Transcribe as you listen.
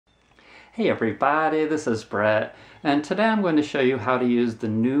Hey everybody, this is Brett, and today I'm going to show you how to use the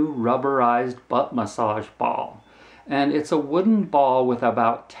new rubberized butt massage ball. And it's a wooden ball with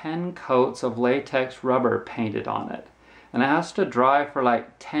about 10 coats of latex rubber painted on it. And it has to dry for like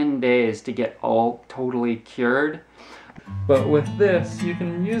 10 days to get all totally cured. But with this, you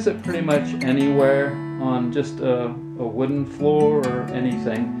can use it pretty much anywhere on just a wooden floor or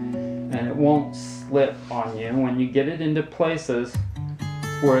anything, and it won't slip on you when you get it into places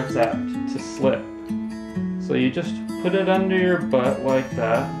where it's apt to slip. So you just put it under your butt like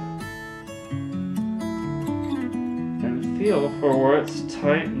that and feel for where it's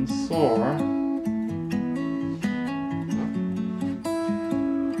tight and sore.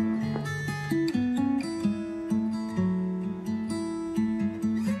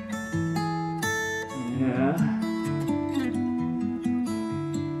 Yeah.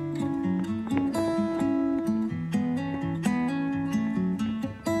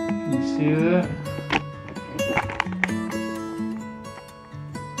 You see that?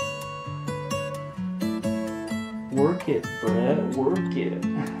 Work it, Brett, work it.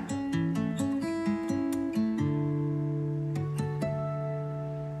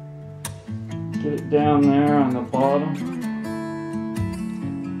 Get it down there on the bottom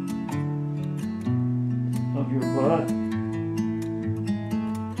of your butt.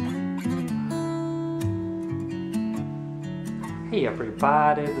 Hey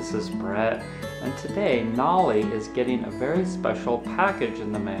everybody, this is Brett, and today Nolly is getting a very special package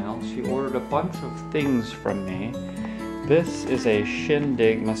in the mail. She ordered a bunch of things from me. This is a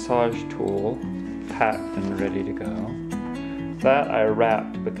shindig massage tool, packed and ready to go. That I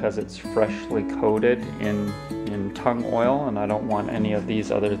wrapped because it's freshly coated in tongue oil, and I don't want any of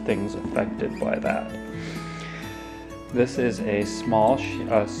these other things affected by that. This is a small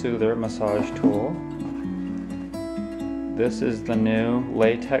soother massage tool. This is the new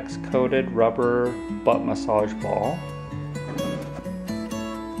latex coated rubber butt massage ball.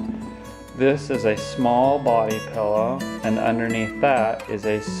 This is a small body pillow, and underneath that is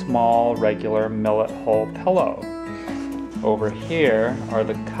a small regular Millet whole pillow. Over here are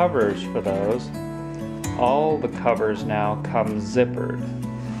the covers for those. All the covers now come zippered.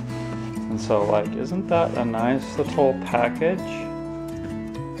 And so, like, isn't that a nice little package?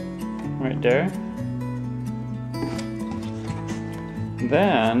 Right there.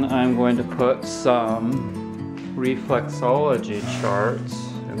 Then I'm going to put some reflexology charts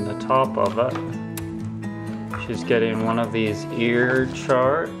in the top of it. She's getting one of these ear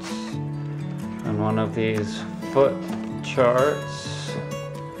charts and one of these foot charts,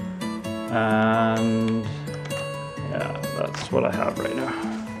 and yeah, that's what I have right now.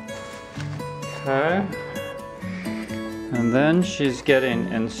 Okay, and then she's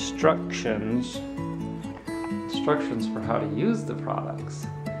getting instructions for how to use the products.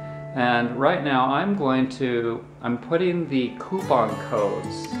 And right now I'm putting the coupon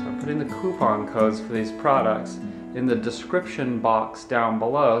codes. I'm putting the coupon codes for these products in the description box down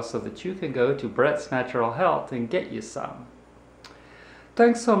below so that you can go to Brett's Natural Health and get you some.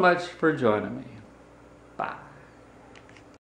 Thanks so much for joining me. Bye.